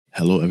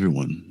Hello,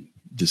 everyone.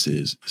 This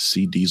is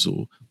C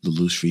Diesel, the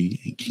Lucifer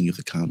and King of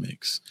the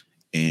Comics.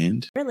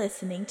 And you're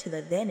listening to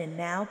the Then and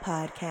Now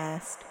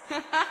podcast.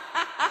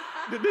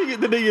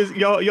 The thing is,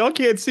 y'all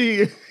can't see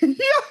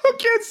y'all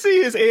can't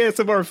see his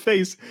ASMR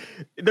face.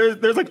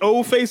 There's like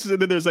old faces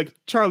and then there's like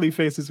Charlie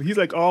faces. He's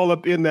like all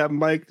up in that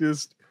mic,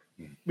 just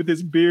with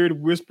his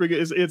beard whispering.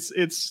 It's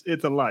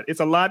a lot. It's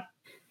a lot.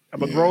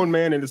 I'm a grown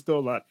man and it's still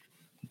a lot.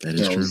 That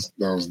is true.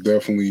 That was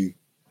definitely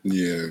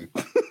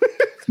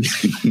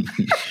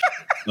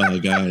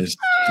guys,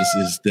 this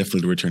is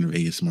definitely the return of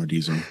ASMR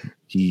Diesel.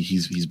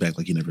 He's back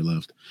like he never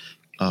left.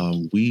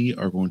 We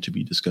are going to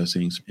be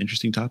discussing some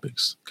interesting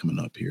topics coming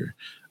up here.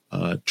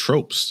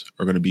 Tropes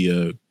are going to be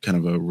a kind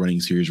of a running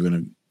series we're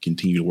going to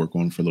continue to work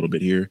on for a little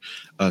bit here,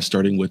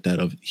 starting with that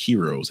of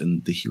heroes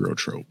and the hero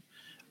trope.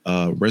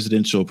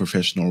 Residential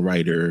professional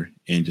writer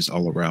and just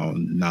all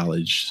around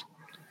knowledge,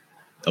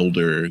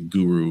 elder,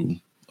 guru,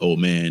 old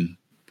man,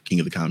 King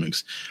of the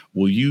Comics.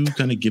 Will you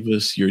kind of give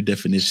us your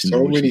definition?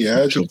 So many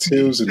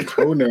adjectives and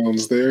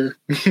pronouns there.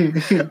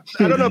 I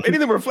don't know if any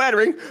of them were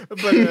flattering,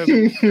 but I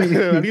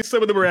think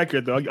some of them were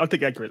accurate, though. I'll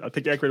take accurate. I'll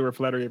take accurate over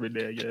flattering every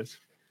day, I guess.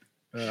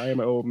 I am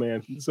an old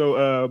man.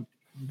 So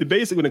the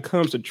basic when it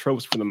comes to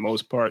tropes, for the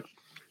most part,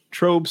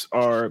 tropes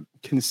are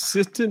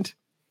consistent,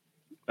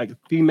 like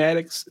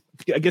thematics,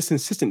 I guess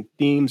consistent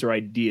themes or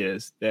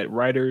ideas that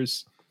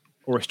writers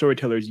or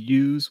storytellers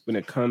use when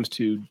it comes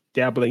to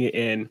dabbling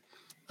in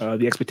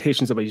the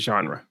expectations of a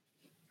genre.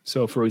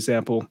 So, for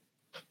example,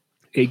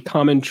 a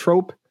common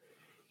trope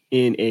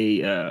in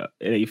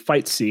a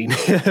fight scene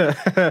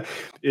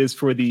is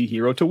for the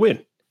hero to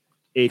win.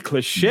 A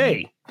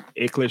cliche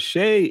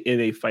in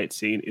a fight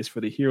scene is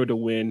for the hero to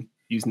win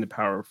using the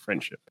power of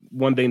friendship.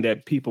 One thing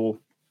that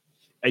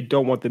I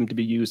don't want them to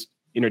be used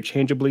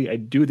interchangeably. I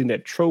do think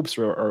that tropes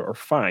are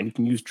fine. You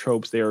can use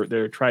tropes;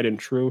 they're tried and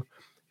true.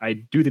 I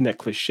do think that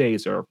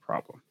cliches are a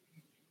problem,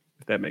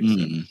 if that makes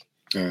sense.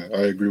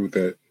 I agree with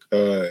that.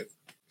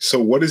 So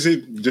what is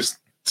it? Just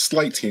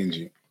slight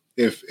tangent.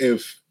 If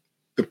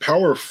the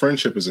power of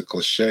friendship is a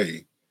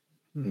cliche,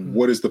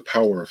 what is the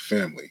power of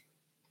family?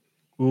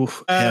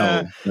 Oof.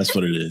 Hell. That's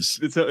what it is.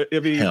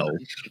 Hell.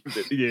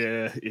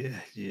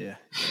 Yeah.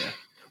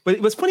 But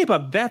what's funny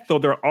about that, though,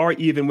 there are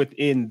even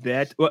within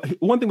that. Well,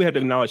 one thing we have to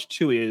acknowledge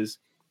too is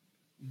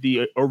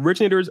the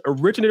originators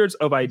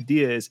of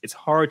ideas. It's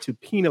hard to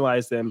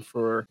penalize them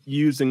for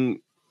using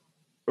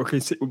or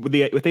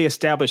if they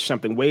establish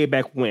something way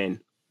back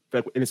when,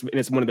 and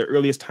it's one of the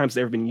earliest times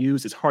they've ever been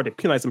used. It's hard to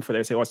penalize them for that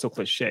and say, "Oh, it's so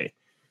cliche."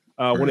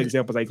 One of the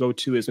examples I go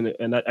to is,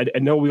 and I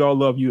know we all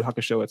love Yu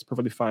Hakusho. It's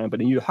perfectly fine,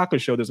 but in Yu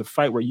Hakusho, there's a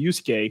fight where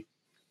Yusuke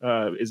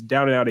is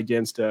down and out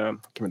against I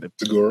can't remember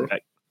Tagoro.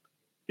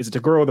 Is it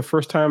Tagoro the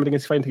first time? I think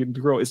he's fighting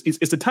Tagoro.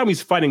 It's the time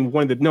he's fighting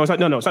one of the. No, it's not.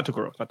 No, it's not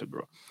Tagoro. It's not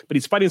Tagoro. But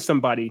he's fighting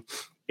somebody,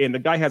 and the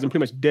guy has him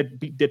pretty much dead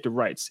to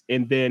rights.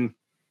 And then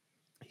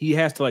he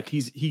has to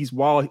he's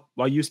while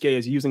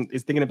Yusuke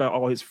is thinking about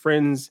all his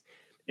friends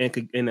and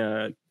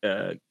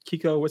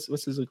Kiko.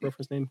 What's his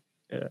girlfriend's name?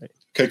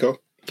 Keiko.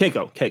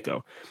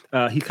 Keiko.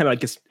 He kind of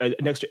gets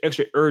an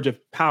extra urge of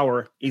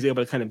power. He's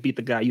able to kind of beat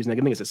the guy using, I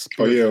think it's a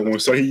spirit. Oh yeah,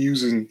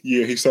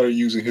 he started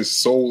using his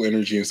soul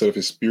energy instead of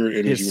his spirit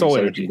energy. His soul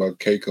energy about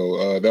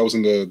Keiko. That was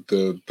in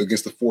the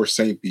against the 4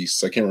 Saint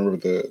Beasts. I can't remember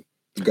the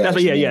guy.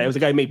 It was a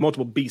guy who made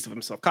multiple beasts of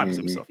himself, copies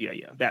of himself. Yeah.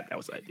 That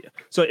was the idea.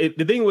 So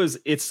the thing was,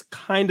 it's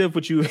kind of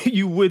what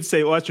you would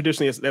say. Well, that's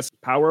traditionally that's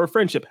power of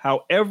friendship.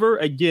 However,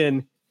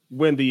 again,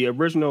 when the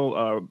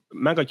original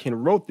manga Ken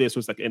wrote this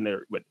was like in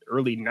the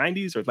early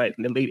 90s or like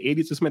in the late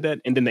 80s or something like that.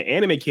 And then the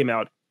anime came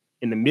out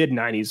in the mid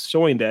 90s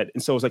showing that.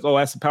 And so it's like, oh,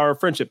 that's the power of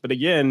friendship. But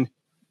again,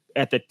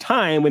 at the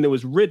time when it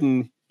was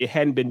written, it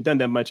hadn't been done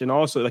that much. And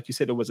also, like you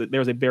said, there was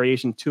a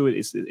variation to it.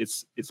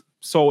 It's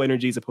soul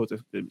energy as opposed to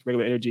the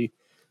regular energy.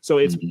 So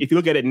it's if you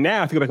look at it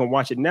now, if you go back and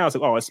watch it now, it's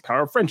like, oh, it's the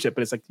power of friendship.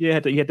 But it's like you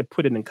had to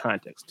put it in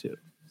context too.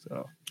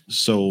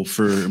 So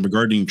for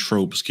regarding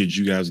tropes, could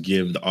you guys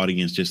give the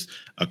audience just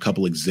a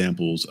couple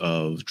examples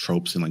of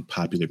tropes in like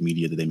popular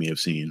media that they may have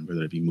seen,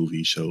 whether it be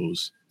movies,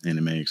 shows,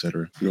 anime,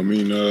 etc.? I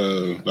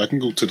can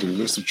go to the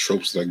list of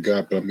tropes that I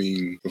got, but I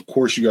mean, of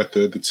course, you got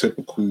the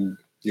typical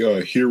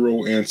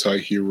hero,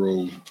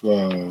 anti-hero.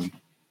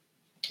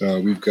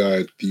 We've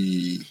got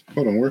the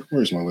hold on,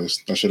 where's my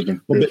list? I should have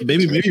been. Well,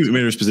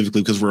 maybe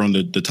specifically because we're on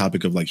the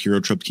topic of like hero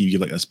trope. Can you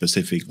give like a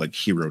specific like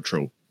hero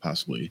trope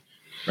possibly?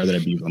 Rather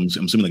than I'm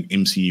assuming like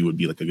MCU would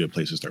be like a good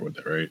place to start with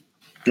that, right?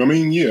 I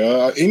mean,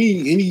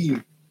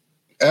 any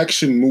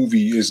action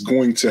movie is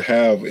going to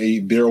have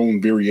their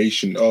own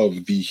variation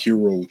of the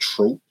hero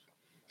trope.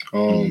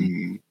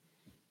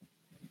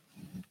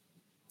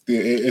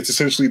 It's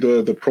essentially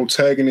the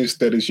protagonist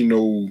that is,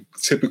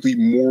 typically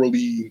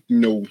morally,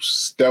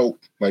 stout.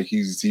 Like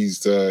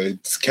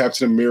it's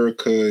Captain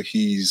America.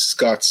 He's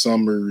Scott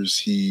Summers.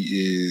 He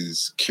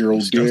is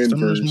Carol Danvers. Scott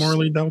Summers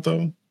morally stout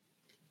though.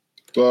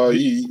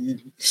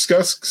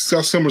 Scott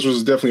Summers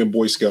was definitely a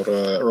Boy Scout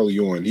early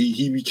on.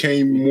 He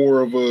became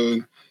more of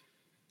a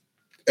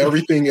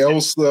everything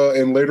else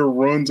in later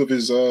runs of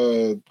his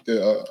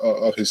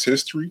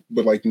history.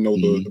 But like,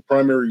 the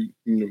primary,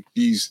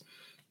 he's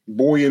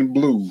boy in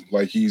blue.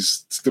 Like,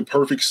 he's the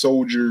perfect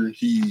soldier.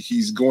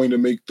 He's going to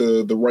make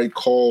the right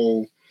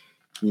call.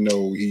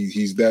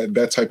 He's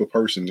that type of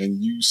person,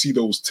 and you see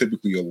those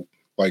typically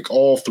like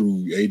all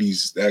through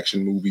 80s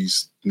action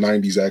movies,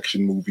 90s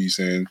action movies,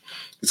 and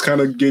it's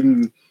kind of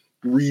getting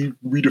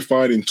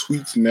redefined and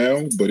tweaked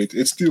now, but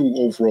it's still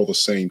overall the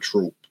same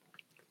trope.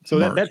 So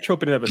that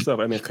trope in and of itself,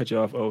 I mean, to cut you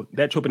off. Oh,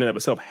 that trope in and of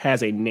itself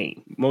has a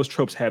name. Most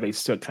tropes have a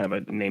kind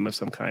of a name of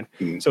some kind.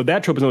 So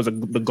that trope is known as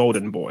the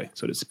golden boy,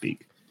 so to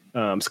speak.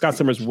 Scott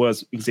Summers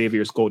was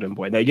Xavier's golden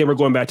boy. Now again, we're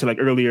going back to like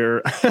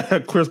earlier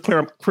Chris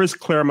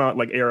Claremont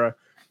like era.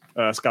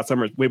 Scott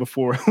Summers way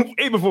before kind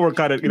of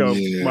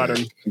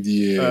modern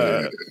genocidal.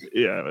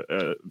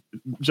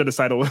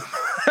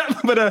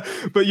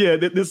 but yeah,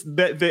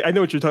 I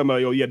know what you're talking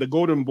about. The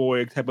golden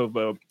boy type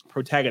of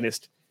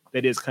protagonist.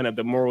 That is kind of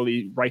the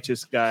morally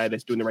righteous guy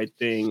that's doing the right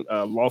thing,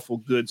 lawful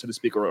good, so to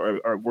speak,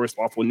 or worse,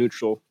 lawful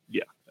neutral.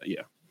 Yeah.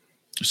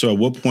 So at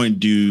what point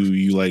do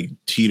you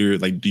teeter,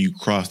 do you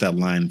cross that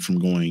line from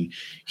going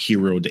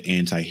hero to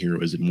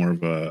anti-hero? Is it more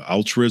of a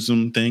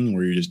altruism thing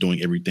where you're just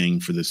doing everything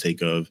for the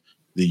sake of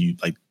the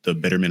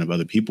betterment of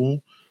other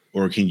people?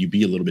 Or can you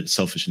be a little bit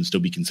selfish and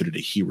still be considered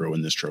a hero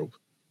in this trope?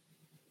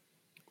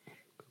 Good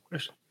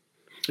question.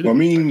 Well, I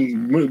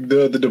mean,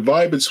 the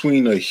divide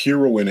between a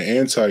hero and an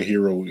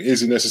anti-hero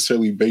isn't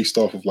necessarily based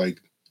off of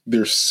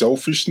their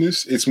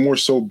selfishness. It's more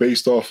so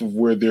based off of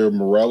where their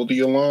morality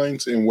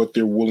aligns and what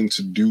they're willing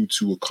to do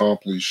to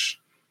accomplish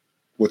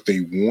what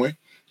they want.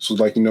 So,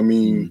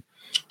 the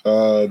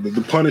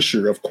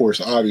Punisher, of course,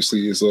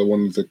 obviously is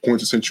one of the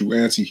quintessential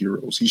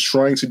anti-heroes. He's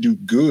trying to do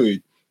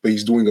good, but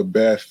he's doing a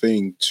bad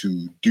thing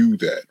to do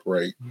that,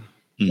 right?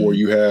 Mm-hmm. Or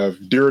you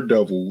have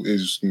Daredevil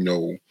is,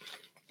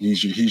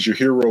 he's your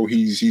hero.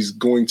 He's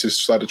going to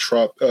try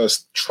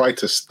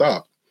to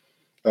stop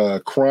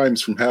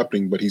crimes from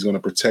happening, but he's going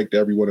to protect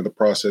everyone in the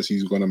process.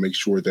 He's going to make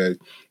sure that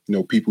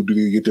people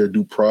do get their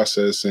due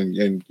process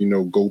and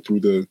go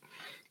through the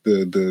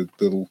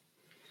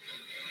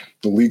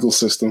legal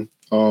system.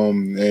 I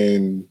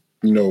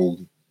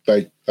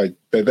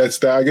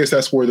guess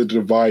that's where the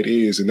divide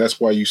is, and that's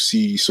why you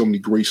see so many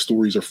great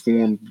stories are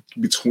formed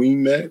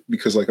between that.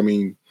 Because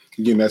again,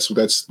 that's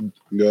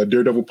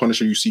Daredevil,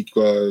 Punisher you see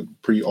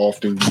pretty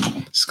often.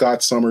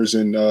 Scott Summers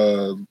and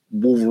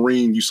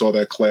Wolverine, you saw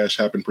that clash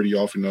happen pretty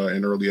often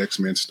in early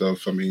X-Men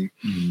stuff.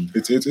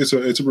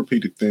 It's a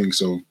repeated thing.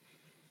 So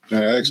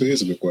actually,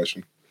 it's a good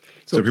question.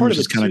 So pretty much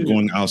just kind of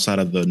going outside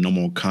of the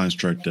normal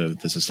construct of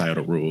the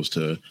societal rules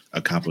to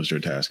accomplish their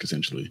task,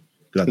 essentially.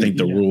 Because I think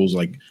the rules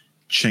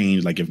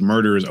change. If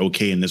murder is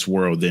okay in this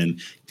world, then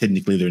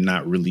technically they're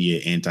not really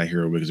an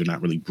anti-hero because they're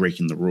not really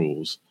breaking the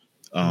rules.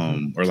 Or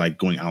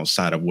going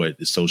outside of what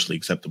is socially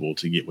acceptable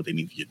to get what they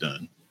need to get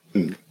done.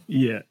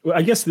 Yeah. Well,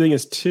 I guess the thing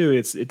is too,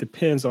 it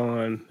depends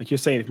on, you're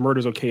saying if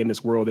murder's okay in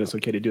this world, then it's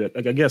okay to do it.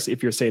 I guess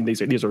if you're saying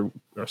these are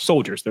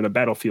soldiers, they're in a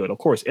battlefield, of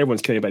course,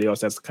 everyone's killing anybody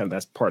else. That's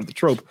part of the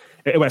trope.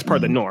 That's part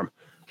of the norm.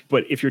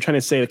 But if you're trying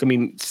to say,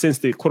 since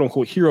the quote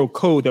unquote hero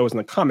code that was in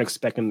the comics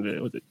back in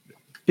the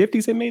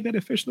 50s, they made that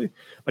officially.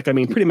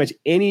 Pretty much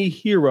any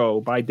hero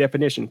by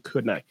definition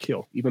could not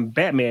kill. Even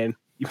Batman,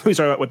 even though he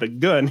started out with a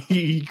gun,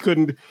 he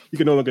could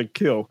no longer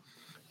kill.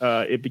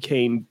 It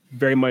became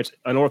very much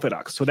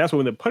unorthodox. So that's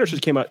when the Punisher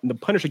came out. And the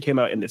Punisher came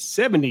out in the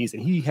 70s,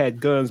 and he had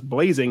guns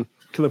blazing,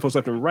 killing folks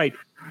left and right.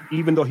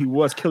 Even though he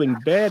was killing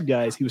bad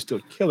guys, he was still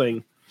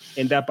killing,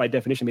 and that by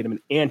definition made him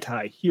an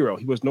anti-hero.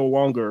 He was no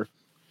longer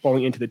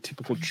falling into the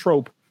typical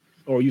trope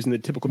or using the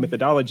typical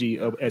methodology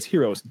as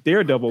heroes.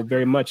 Daredevil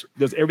very much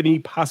does everything he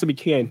possibly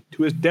can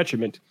to his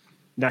detriment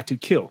not to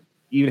kill,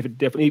 even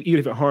if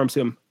it harms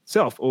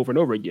himself over and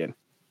over again.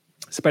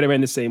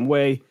 Spider-Man the same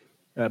way.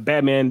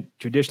 Batman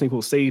traditionally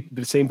will save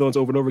the same villains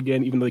over and over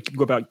again, even though they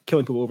go about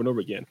killing people over and over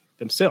again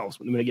themselves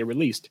when they get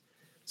released.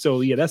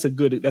 So yeah, that's a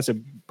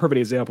perfect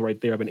example right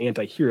there of an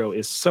anti-hero,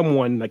 is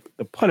someone like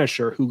the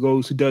Punisher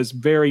who does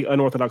very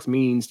unorthodox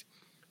means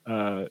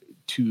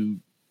who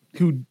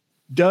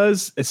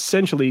does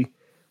essentially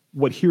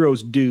what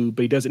heroes do,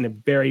 but he does it in a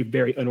very,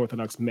 very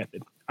unorthodox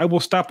method. I will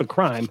stop the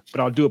crime,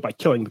 but I'll do it by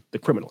killing the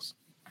criminals.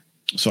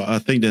 So I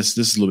think this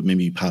is a little bit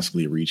maybe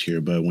possibly a reach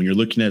here, but when you're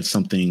looking at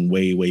something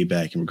way, way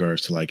back in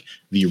regards to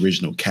the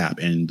original Cap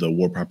and the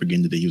war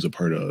propaganda that he was a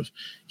part of,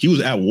 he was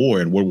at war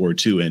in World War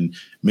II. And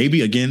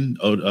maybe, again,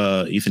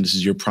 Ethan, this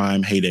is your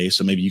prime heyday,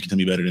 so maybe you can tell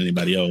me better than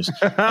anybody else.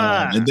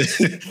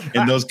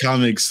 In those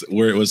comics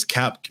where it was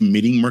Cap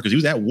committing murder, because he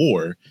was at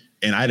war,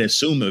 and I'd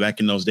assume that back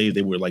in those days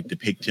they would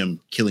depict him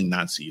killing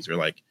Nazis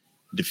or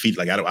defeat.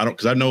 I don't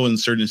because I know in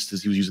certain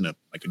instances he was using a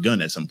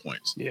gun at some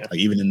points. Yeah,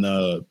 even in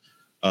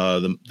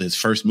his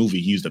first movie,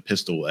 he used a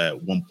pistol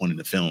at one point in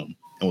the film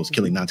and was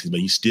killing Nazis,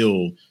 but he's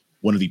still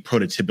one of the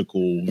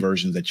prototypical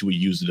versions that you would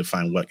use to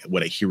define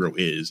what a hero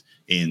is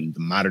in the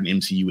modern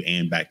MCU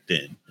and back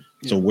then.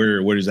 Yeah. So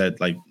where does that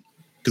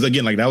because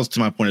again, that was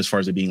to my point as far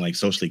as it being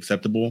socially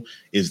acceptable.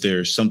 Is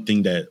there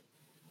something that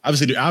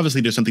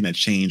obviously there's something that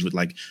changed with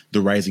like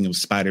the rising of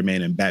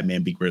Spider-Man and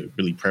Batman being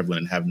really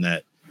prevalent and having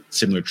that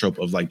similar trope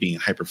of like being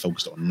hyper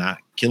focused on not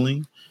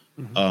killing.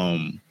 But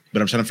I'm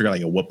trying to figure out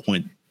like at what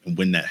point and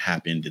when that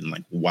happened and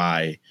like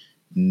why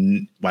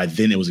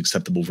then it was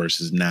acceptable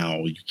versus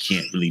now you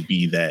can't really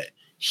be that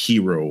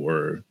hero,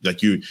 or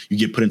like you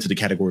get put into the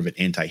category of an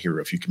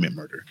anti-hero if you commit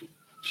murder.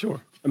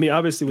 Sure. I mean,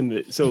 obviously I'm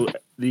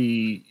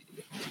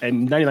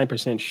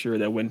 99% sure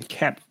that when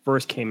Cap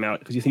first came out,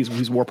 because you think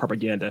he's war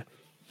propaganda,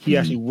 he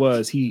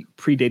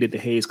predated the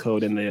Hayes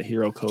Code and the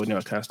Hero Code and all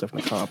that kind of stuff in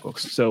the comic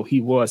books. So he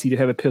did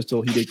have a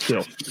pistol, he did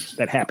kill.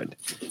 That happened.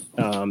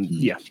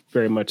 Yeah,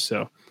 very much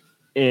so.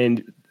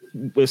 And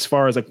as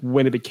far as like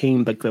when it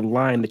became like the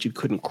line that you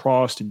couldn't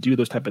cross to do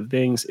those type of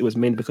things, it was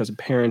mainly because of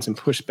parents and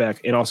pushback,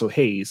 and also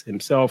Hayes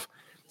himself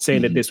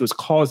saying that this was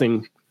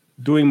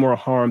doing more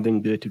harm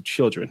than good to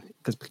children,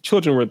 because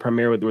children were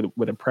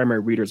the primary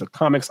readers of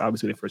comics,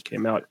 obviously when they first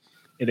came out,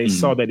 and they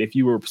saw that if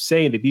you were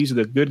saying that these are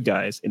the good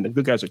guys and the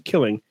good guys are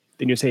killing,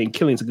 then you're saying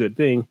killing is a good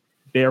thing.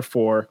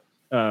 Therefore,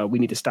 we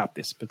need to stop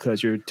this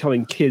because you're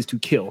telling kids to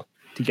kill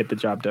to get the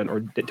job done, or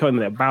telling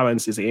them that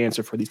violence is the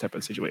answer for these type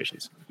of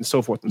situations, and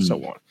so forth and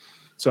so on.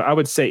 So I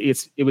would say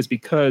it was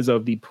because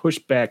of the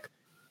pushback,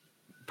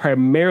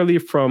 primarily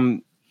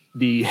from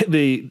the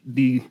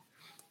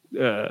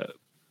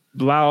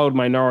loud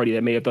minority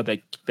that may have thought that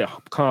the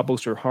comic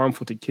books are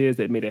harmful to kids,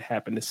 that made it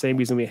happen. The same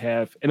reason we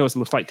have, I know it's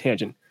a slight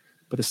tangent,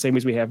 but the same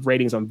reason we have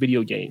ratings on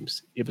video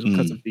games, it was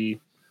because of the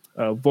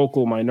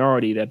vocal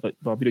minority that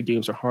video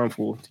games are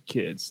harmful to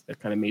kids that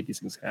kind of made these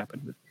things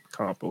happen with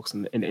comic books,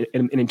 and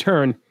in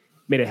turn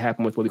made it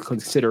happen with what we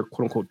consider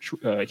quote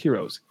unquote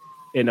heroes.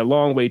 In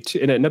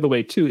another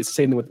way too, it's the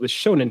same thing with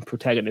shonen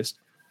protagonists,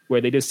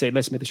 where they just say,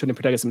 let's make the shonen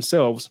protagonists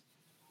themselves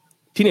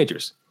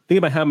teenagers. Think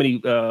about how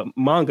many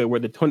manga where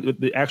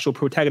the actual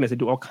protagonists that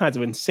do all kinds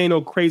of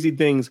insane, crazy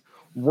things,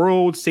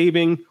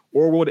 world-saving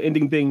or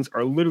world-ending things,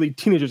 are literally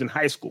teenagers in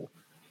high school.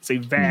 It's a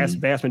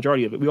vast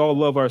majority of it. We all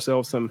love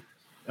ourselves some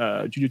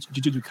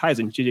Jujutsu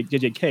Kaisen,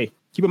 JJK.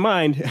 Keep in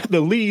mind, the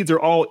leads are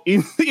all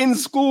in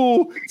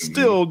school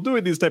still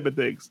doing these type of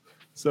things.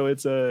 So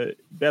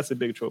that's a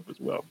big trope as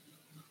well.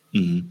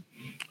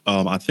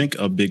 I think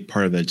a big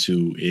part of that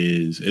too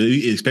is,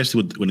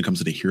 especially when it comes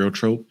to the hero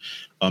trope,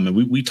 and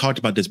we talked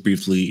about this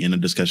briefly in a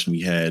discussion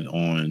we had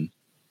on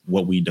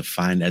what we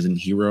define as a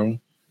hero.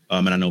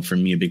 And I know for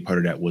me, a big part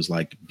of that was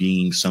like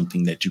being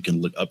something that you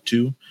can look up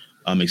to,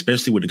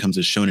 especially when it comes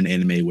to shonen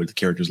anime with the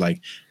characters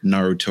like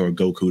Naruto or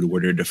Goku,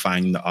 where they're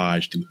defying the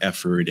odds through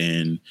effort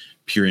and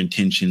pure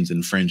intentions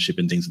and friendship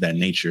and things of that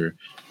nature.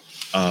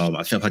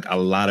 I felt like a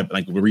lot of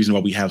like the reason why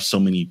we have so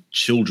many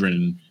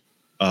children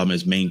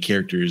as main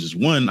characters is,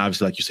 one,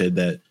 obviously, like you said,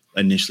 that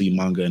initially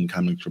manga and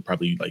comics were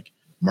probably like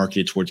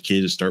marketed towards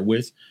kids to start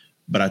with.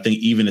 But I think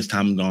even as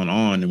time gone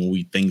on, and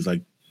when things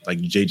like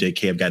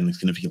JJK have gotten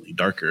significantly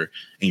darker,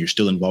 and you're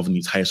still involving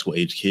these high school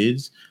age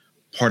kids,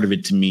 part of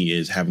it to me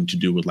is having to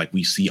do with like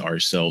we see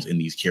ourselves in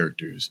these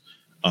characters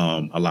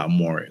a lot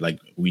more. Like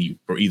we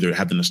either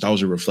have the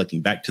nostalgia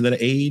reflecting back to that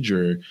age,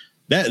 or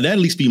that at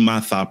least be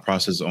my thought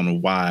process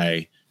on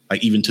why,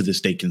 like even to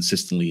this day,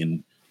 consistently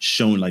and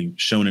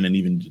shonen and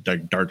even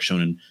dark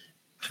shonen,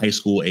 high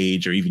school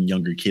age or even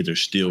younger kids are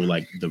still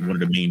like one of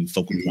the main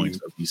focal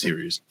points of these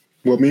series.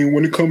 Well, I mean,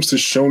 when it comes to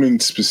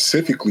shonen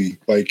specifically,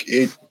 like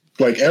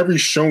every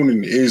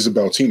shonen is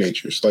about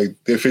teenagers. Like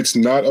if it's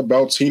not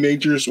about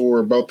teenagers or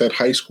about that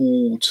high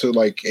school to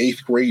like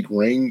 8th grade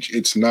range,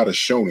 it's not a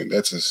shonen.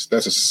 That's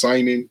a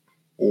seinen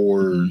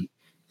or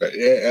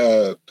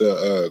the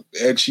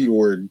ecchi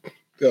or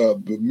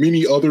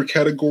many other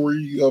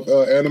category of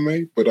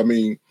anime. But I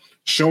mean,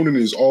 shonen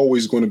is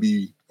always going to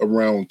be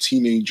around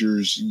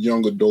teenagers,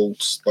 young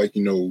adults, like,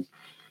 you know,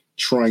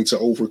 trying to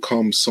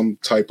overcome some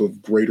type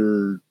of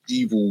greater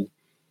evil,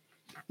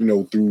 you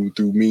know, through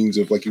means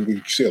of, like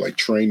you said, like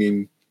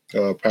training,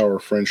 power,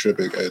 friendship,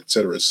 et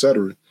cetera, et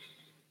cetera.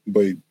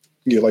 But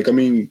yeah, like, I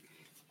mean,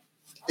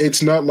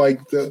 it's not like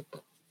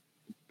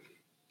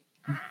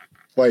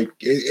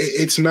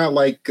it's not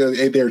like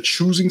they're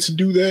choosing to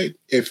do that.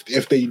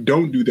 If they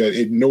don't do that,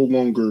 it no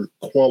longer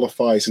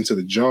qualifies into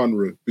the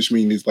genre, which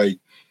means it's like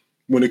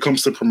when it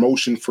comes to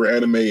promotion for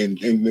anime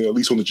and at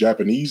least on the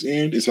Japanese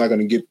end, it's not going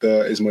to get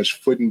as much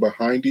footing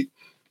behind it,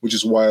 which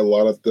is why a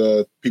lot of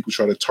the people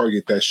try to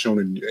target that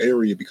shonen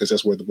area, because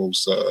that's where the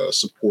most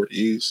support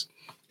is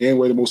and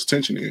where the most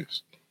attention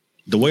is.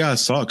 The way I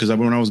saw it, because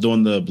when I was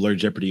doing the Blur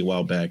Jeopardy a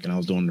while back and I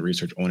was doing the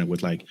research on it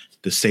with like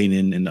the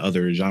seinen and the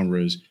other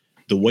genres,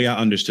 the way I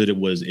understood it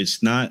was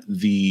it's not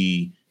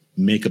the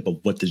makeup of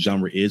what the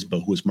genre is, but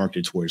who it's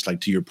marketed towards.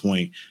 Like to your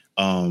point,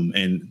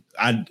 and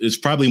it's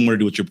probably more to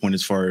do with your point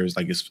as far as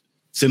like it's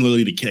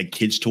similarly to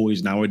kids'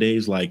 toys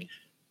nowadays. Like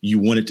you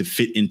want it to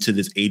fit into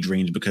this age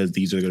range because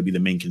these are going to be the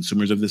main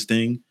consumers of this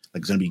thing.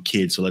 Like it's going to be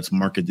kids, so let's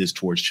market this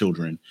towards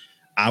children.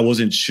 I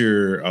wasn't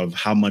sure of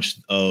how much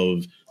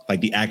of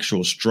like the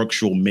actual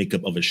structural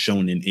makeup of a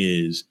shonen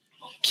is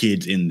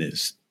kids in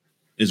this.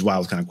 Is why I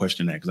was kind of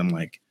questioning that, because I'm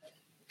like,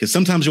 because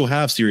sometimes you'll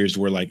have series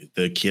where like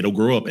the kid will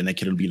grow up and that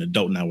kid will be an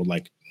adult now with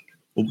like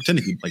well,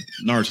 technically, like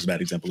Naruto's a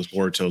bad example because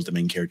Boruto's the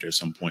main character at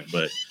some point,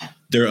 but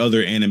there are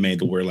other anime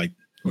where like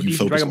you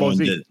focus on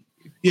that.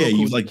 Yeah,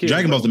 you like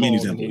Dragon Ball's the main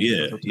example.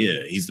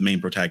 Yeah, he's the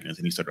main protagonist,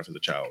 and he started off as a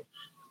child.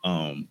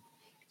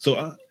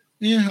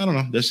 Yeah, I don't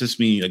know. That's just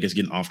me, I guess,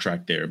 getting off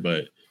track there.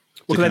 But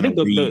because I think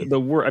the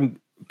word, I'm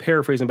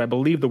paraphrasing, but I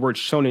believe the word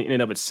shonen in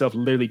and of itself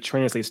literally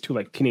translates to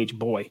like teenage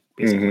boy,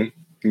 basically.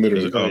 Mm-hmm.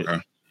 Literally. Okay.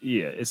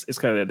 Yeah, it's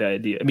kind of that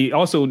idea. I mean,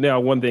 also now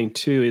one thing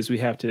too is we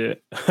have to.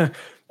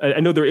 I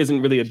know there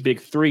isn't really a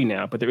big three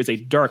now, but there is a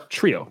dark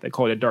trio. They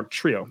call it a dark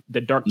trio.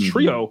 The dark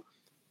trio,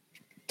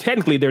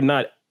 technically, they're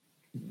not.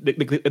 I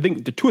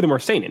think the two of them are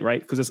seinen,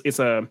 right? Because it's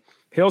a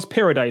Hell's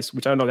Paradise,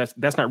 which I don't know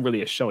that's not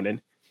really a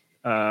shonen.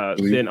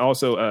 Then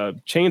also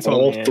Chainsaw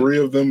all Man. Three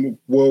of them.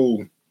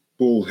 Well,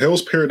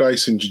 Hell's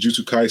Paradise and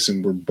Jujutsu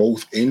Kaisen were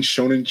both in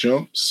Shonen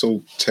Jump,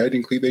 so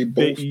technically they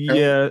both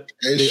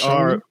they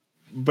are.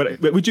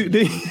 But would you?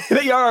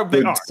 They are.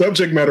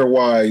 Subject matter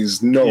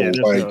wise, no,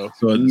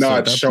 so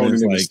not shown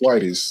in the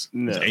slightest.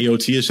 No.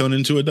 AOT is shown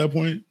into at that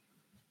point.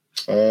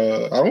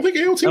 I don't think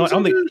AOT was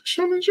in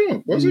Shonen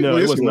Jump. Was it? No,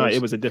 it was not.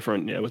 It was a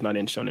different. Yeah, it was not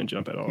in Shonen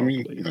Jump at all. Let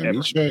me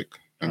check.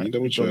 I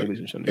double check.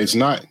 It's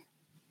not.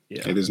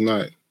 Yeah, it is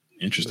not.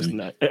 Interesting.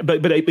 Not.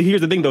 But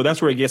here's the thing though.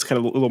 That's where it gets kind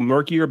of a little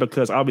murkier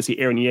because obviously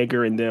Eren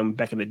Yeager and them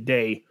back in the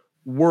day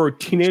were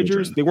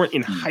teenagers. Children. They weren't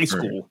in high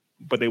school.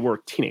 But they were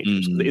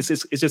teenagers.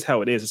 It's just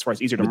how it is as far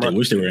as easier to market. I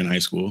wish they were in high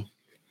school.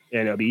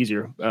 Yeah, it'll be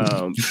easier.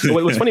 But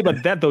what's funny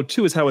about that though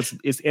too is how it's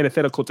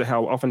antithetical to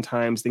how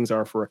oftentimes things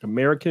are for like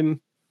American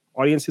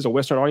audiences or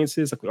Western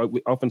audiences. Like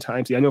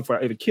oftentimes, I know for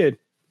a kid,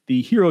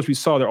 the heroes we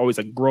saw, they're always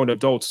like grown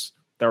adults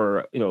that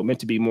are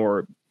meant to be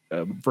more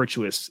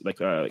virtuous,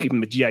 like even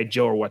the G.I.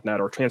 Joe or whatnot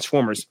or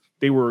Transformers.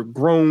 They were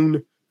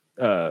grown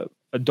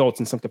adults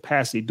in some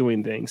capacity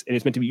doing things, and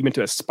it's meant to be you meant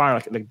to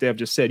aspire, like Dev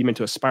just said, you meant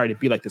to aspire to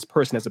be like this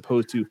person as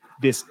opposed to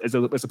this, as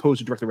opposed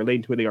to directly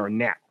relating to who they are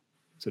now,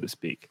 so to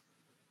speak.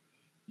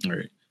 All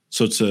right.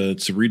 So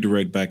to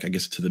redirect back, I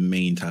guess, to the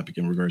main topic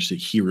in regards to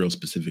heroes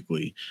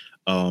specifically,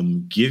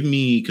 give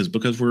me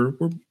because we're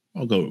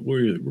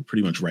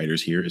pretty much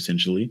writers here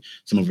essentially.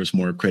 Some of us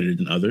more accredited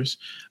than others.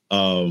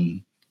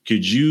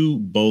 Could you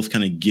both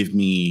kind of give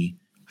me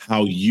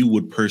how you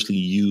would personally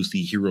use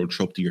the hero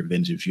trope to your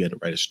advantage if you had to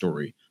write a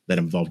story that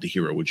involved the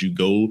hero? Would you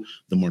go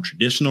the more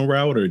traditional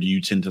route, or do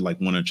you tend to like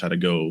want to try to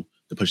go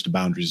to push the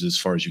boundaries as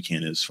far as you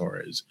can, as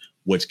far as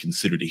what's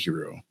considered a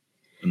hero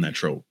in that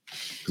trope?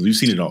 Because we've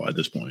seen it all at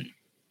this point.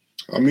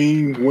 I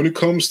mean, when it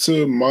comes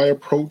to my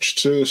approach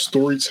to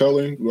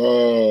storytelling,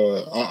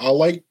 I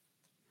like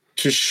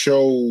to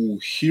show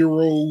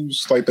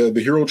heroes, like the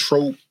hero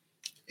trope,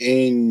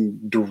 in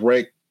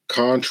direct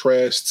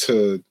contrast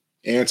to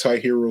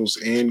anti-heroes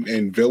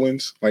and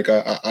villains. Like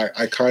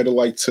I kind of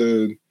like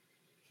to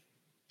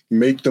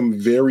make them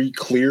very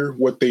clear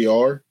what they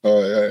are. We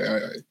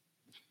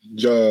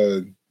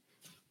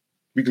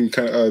can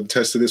kind of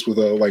attest to this with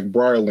like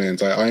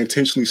Briarlands. I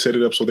intentionally set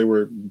it up so they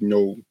were,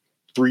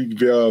 three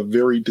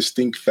very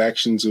distinct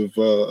factions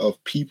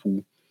of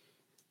people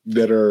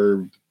that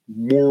are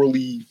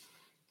morally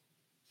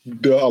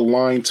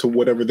aligned to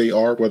whatever they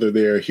are, whether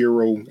they're a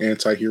hero,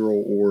 anti-hero,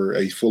 or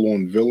a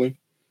full-on villain.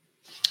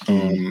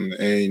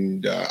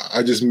 And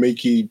I just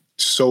make it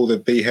so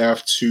that they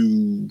have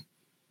to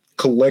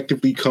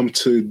collectively come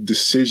to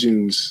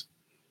decisions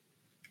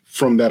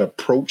from that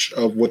approach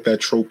of what that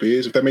trope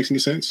is, if that makes any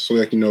sense. So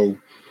like,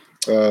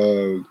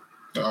 because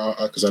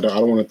I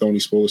don't want to throw any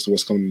spoilers to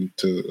what's coming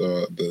to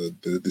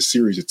the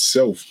series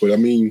itself, but I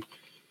mean,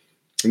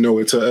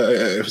 it's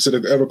at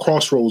a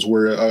crossroads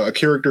where a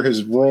character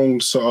has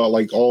wronged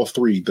like all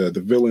three, the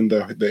villain,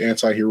 the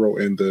anti-hero,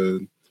 and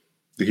the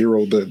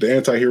hero, the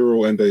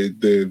anti-hero and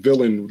the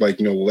villain, like,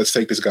 let's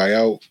take this guy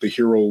out. The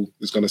hero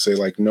is going to say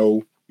like,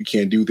 no, we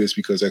can't do this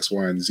because X,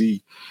 Y, and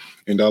Z.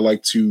 And I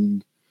like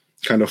to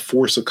kind of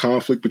force a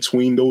conflict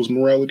between those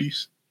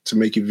moralities to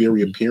make it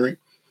very apparent.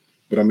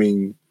 But I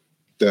mean,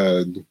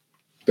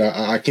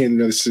 I can't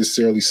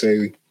necessarily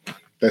say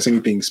that's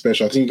anything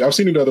special. I think I've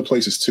seen it other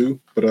places too,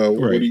 but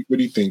right. What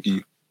do you think,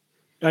 E?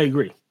 I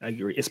agree,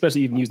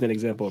 especially even using that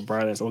example of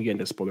Brian. I'll get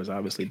into spoilers,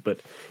 obviously,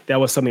 but that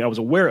was something I was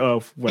aware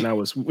of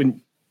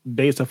when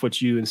based off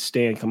what you and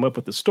Stan come up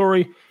with the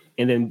story,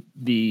 and then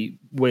the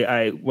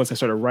way once I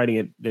started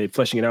writing it,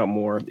 fleshing it out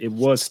more, it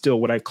was still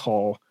what I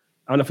call,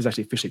 I don't know if it's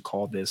actually officially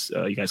called this.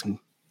 You guys can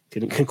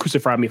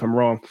crucify me if I'm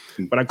wrong,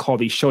 but I call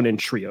the shonen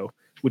trio,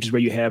 which is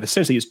where you have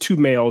essentially is two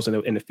males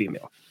and a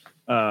female.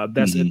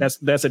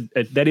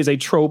 That is a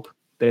trope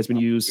that has been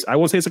used. I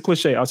won't say it's a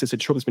cliche. I'll say it's a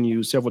trope that's been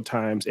used several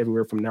times,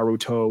 everywhere from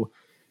Naruto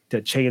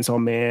to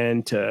Chainsaw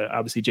Man to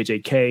obviously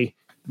JJK,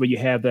 where you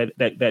have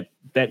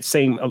that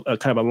same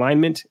kind of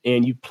alignment,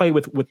 and you play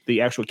with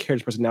the actual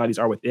characters' personalities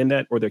are within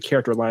that, or their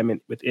character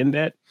alignment within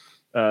that.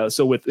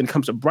 So when it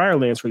comes to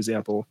Briarlands, for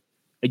example,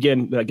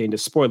 again, without getting to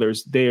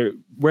spoilers,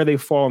 where they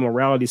fall on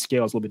morality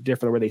scale is a little bit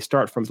different, or where they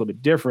start from is a little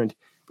bit different.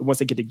 But once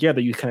they get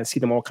together, you kind of see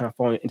them all kind of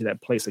falling into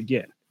that place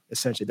again.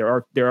 Essentially, there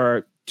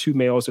are two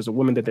males. There's a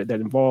woman that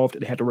involved.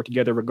 They had to work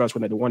together regardless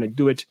whether they want to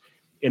do it.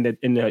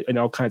 and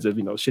all kinds of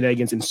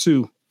shenanigans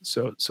ensue,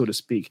 so to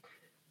speak.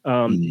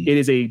 It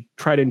is a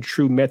tried and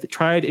true method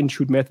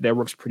that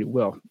works pretty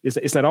well.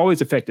 It's not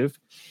always effective,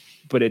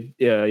 but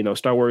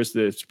Star Wars,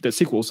 the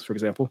sequels, for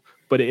example,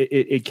 but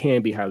it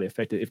can be highly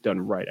effective if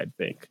done right, I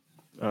think.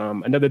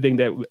 Another thing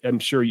that I'm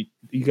sure you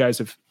guys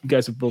have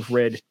both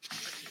read,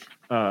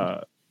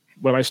 one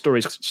of my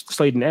stories,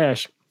 Slade and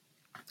Ash.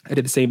 I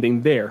did the same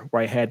thing there,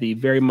 where I had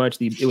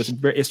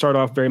it started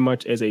off very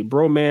much as a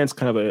bromance,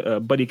 kind of a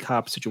buddy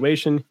cop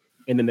situation.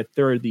 And then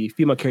the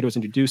female character was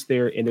introduced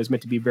there, and it was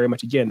meant to be very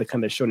much, again, the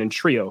kind of shonen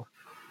trio,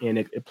 and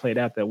it played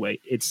out that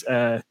way. It's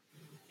a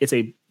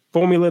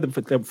formula that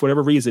for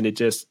whatever reason it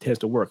just tends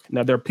to work.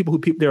 Now there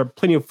are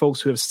plenty of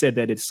folks who have said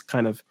that it's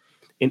kind of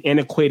an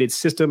antiquated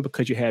system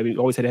because you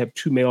always had to have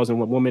 2 males and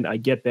 1 woman. I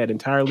get that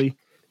entirely,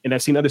 and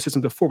I've seen other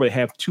systems before where they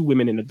have 2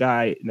 women and a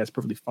guy, and that's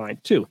perfectly fine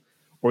too,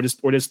 or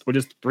just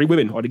 3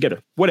 women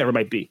altogether, whatever it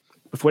might be.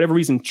 But for whatever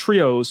reason,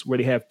 trios where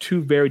they have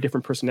 2 very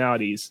different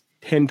personalities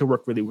tend to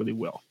work really, really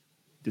well.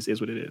 This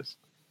is what it is.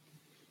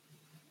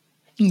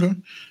 Okay.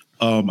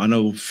 I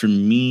know for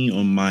me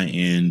on my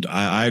end,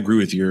 I agree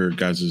with your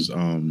guys'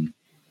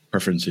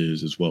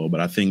 preferences as well. But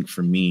I think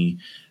for me,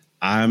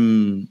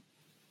 in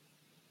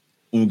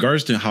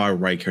regards to how I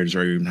write characters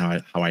or even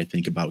how I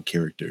think about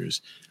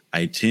characters,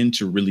 I tend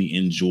to really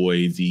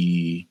enjoy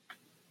the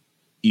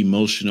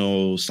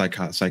emotional,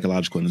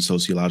 psychological, and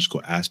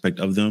sociological aspect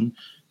of them.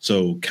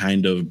 So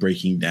kind of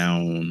breaking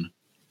down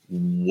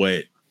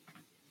what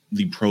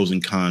the pros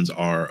and cons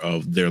are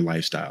of their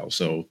lifestyle.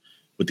 So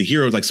with the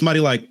heroes, like somebody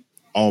like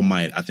All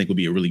Might, I think would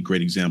be a really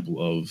great example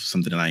of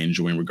something that I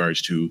enjoy in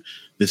regards to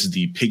this is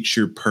the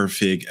picture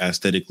perfect,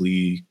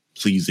 aesthetically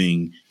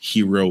pleasing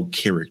hero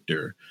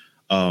character.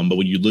 But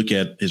when you look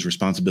at his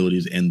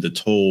responsibilities and the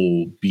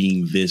toll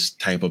being this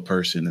type of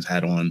person has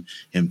had on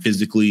him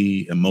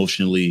physically,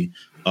 emotionally,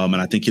 and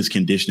I think his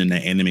condition in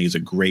that anime is a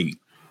great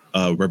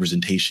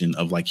representation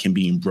of like him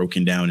being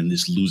broken down and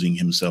this losing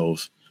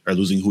himself or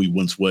losing who he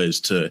once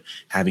was to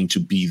having to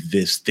be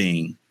this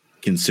thing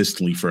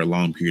consistently for a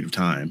long period of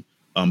time.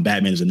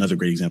 Batman is another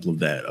great example of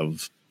that,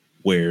 of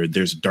where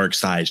there's dark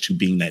sides to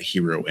being that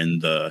hero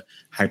and the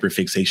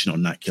hyperfixation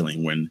on not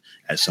killing, when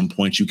at some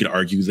point you could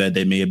argue that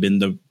they may have been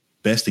the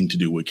best thing to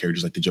do with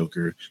characters like the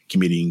Joker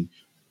committing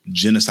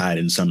genocide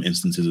in some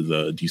instances of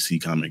the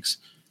DC comics.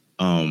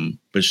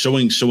 But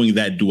showing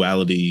that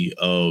duality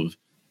of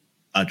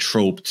a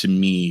trope to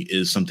me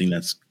is something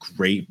that's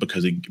great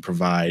because it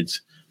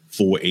provides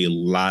for a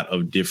lot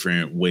of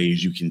different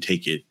ways you can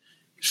take it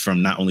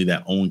from not only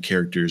that own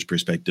character's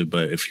perspective,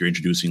 but if you're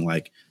introducing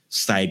like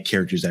side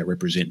characters that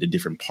represent the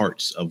different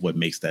parts of what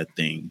makes that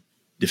thing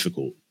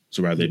difficult.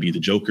 So rather it be the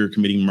Joker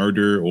committing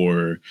murder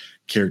or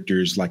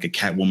characters like a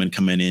Catwoman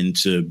coming in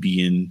to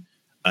being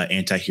an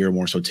anti-hero,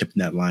 more so tipping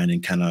that line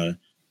and kind of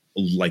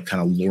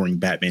luring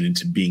Batman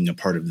into being a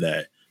part of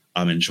that,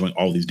 and showing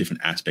all these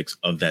different aspects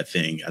of that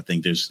thing. I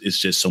think it's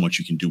just so much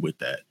you can do with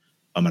that.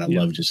 And I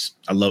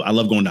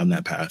love going down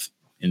that path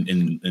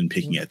and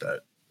picking at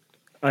that.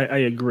 I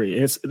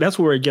agree. That's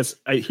where it gets.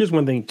 Here's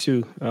one thing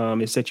too,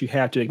 is that you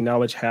have to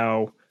acknowledge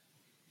how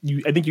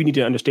I think you need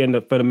to understand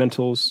the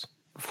fundamentals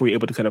before you're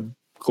able to kind of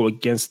go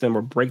against them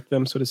or break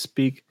them, so to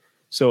speak.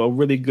 So a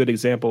really good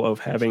example of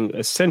having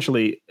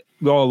essentially,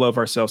 we all love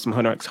ourselves some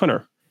Hunter x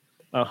Hunter.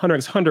 Hunter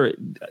x Hunter,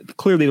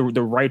 clearly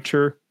the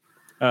writer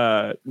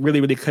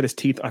really, really cut his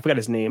teeth. I forgot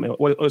his name.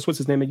 What's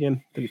his name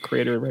again? The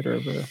creator, writer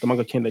of the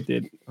manga kin that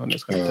did on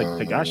this.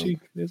 Togashi?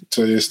 It's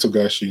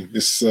Togashi.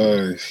 It's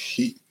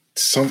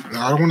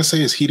I don't want to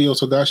say it's Hideo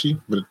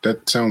Togashi, but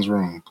that sounds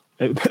wrong.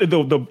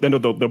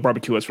 The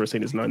barbecue us for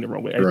saying it's not in the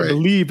wrong way. Right. I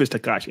believe it's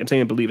Takashi. I'm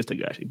saying I believe it's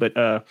Takashi. But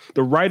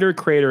the writer,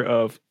 creator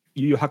of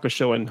Yu Yu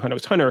Hakusho and Hunter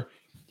x Hunter,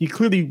 he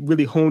clearly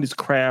really honed his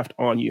craft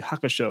on Yu Yu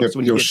Hakusho. Yep, So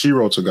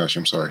Yoshiro Togashi,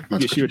 I'm sorry.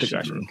 Yoshiro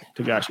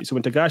Togashi. So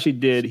when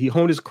Togashi he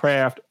honed his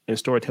craft and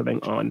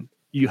storytelling on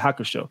Yu Yu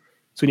Hakusho.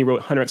 So when he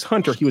wrote Hunter x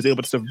Hunter, he was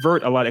able to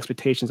subvert a lot of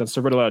expectations and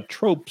subvert a lot of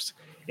tropes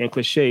and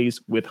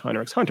cliches with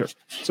Hunter x Hunter.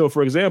 So,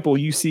 for example,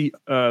 you see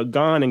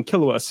Gon and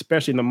Killua,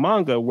 especially in the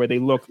manga, where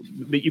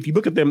if you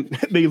look at them,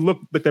 they look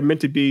like they're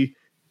meant to be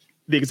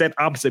the exact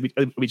opposite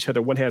of each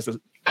other. One has a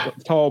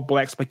tall,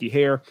 black, spiky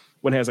hair.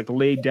 One has like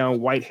laid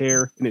down white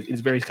hair, and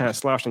it's very kind of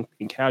slouched and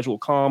casual,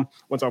 calm.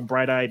 One's all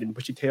bright-eyed and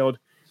bushy-tailed.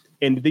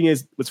 And the thing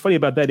is, what's funny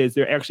about that is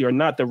they actually are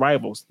not the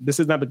rivals. This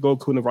is not the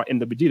Goku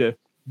and the Vegeta.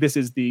 This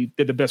is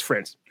they're the best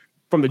friends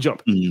from the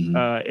jump. Mm-hmm.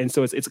 And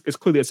so it's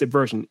clearly a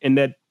subversion, and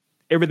that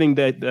everything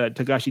that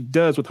Togashi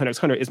does with Hunter x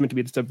Hunter is meant to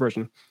be the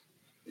subversion.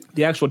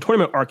 The actual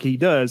tournament arc he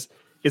does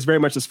is very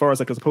much as far as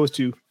like as opposed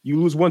to you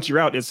lose once you're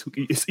out. Is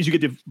you get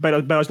to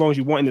battle as long as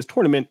you want in this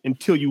tournament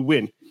until you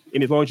win,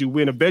 and as long as you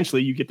win,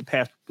 eventually you get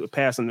to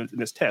pass in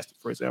this test,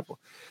 for example.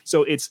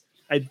 So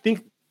I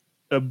think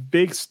a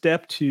big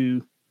step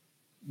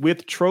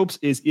with tropes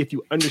is if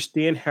you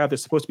understand how they're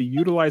supposed to be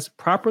utilized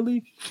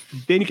properly,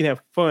 then you can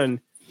have fun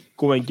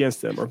going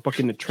against them or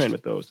bucking the trend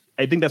with those.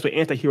 I think that's what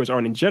anti-heroes are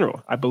in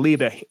general. I believe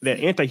that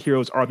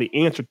anti-heroes are the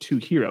answer to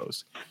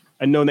heroes.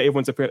 I know that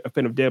everyone's a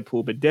fan of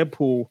Deadpool, but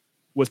Deadpool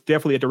was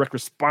definitely a direct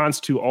response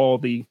to all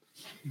the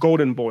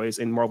Golden Boys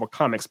in Marvel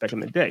Comics back in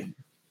the day.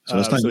 So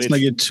let's not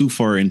get too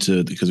far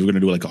into, because we're going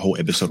to do like a whole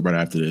episode right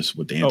after this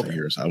with the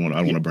anti-heroes. I don't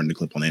want to burn the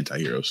clip on the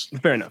anti-heroes.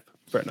 Fair enough.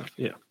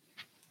 Yeah.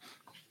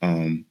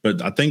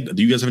 But I think,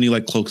 do you guys have any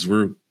like close?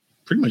 We're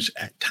pretty much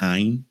at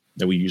time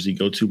that we usually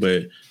go to,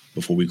 but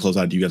before we close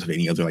out, do you guys have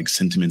any other like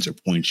sentiments or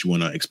points you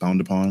want to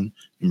expound upon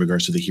in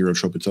regards to the hero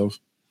trope itself?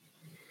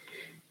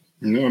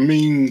 I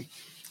mean,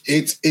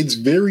 it's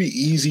very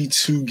easy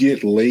to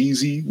get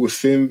lazy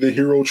within the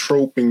hero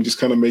trope and just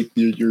kind of make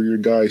your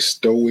guy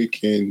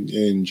stoic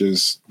and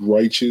just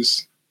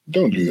righteous.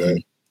 Don't do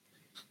that.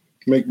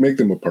 Make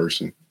them a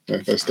person.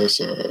 That's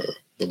the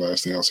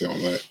last thing I'll say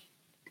on that.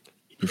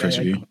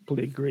 Professor, I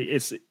completely agree.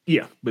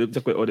 But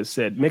exactly what Otis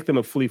said. Make them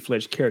a fully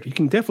fledged character. You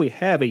can definitely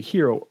have a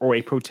hero or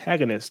a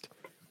protagonist.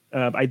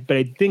 But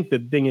I think the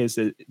thing is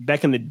that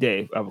back in the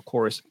day, of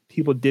course,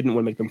 people didn't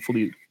want to make them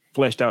fully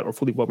fleshed out or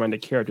fully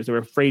well-rounded characters. They were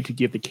afraid to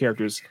give the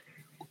characters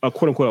a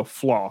quote-unquote a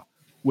flaw,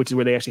 which is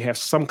where they actually have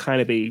some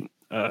kind of a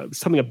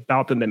something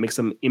about them that makes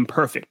them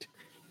imperfect.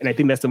 And I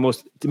think that's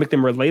to make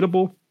them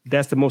relatable,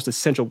 that's the most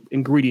essential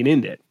ingredient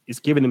in that, is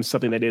giving them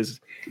something that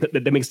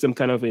makes them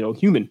kind of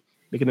human,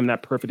 making them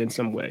not perfect in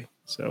some way.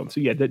 So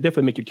yeah,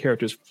 definitely make your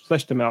characters,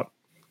 flesh them out,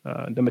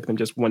 don't make them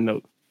just one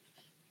note.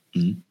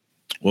 Mm-hmm.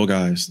 Well,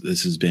 guys,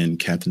 this has been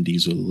Captain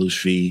Diesel,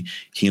 Lucy,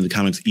 King of the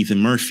Comics, Ethan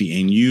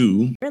Murphy, and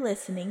you. You're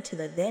listening to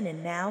the Then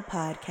and Now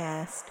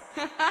podcast.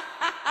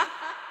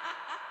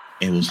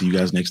 And we'll see you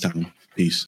guys next time. Peace.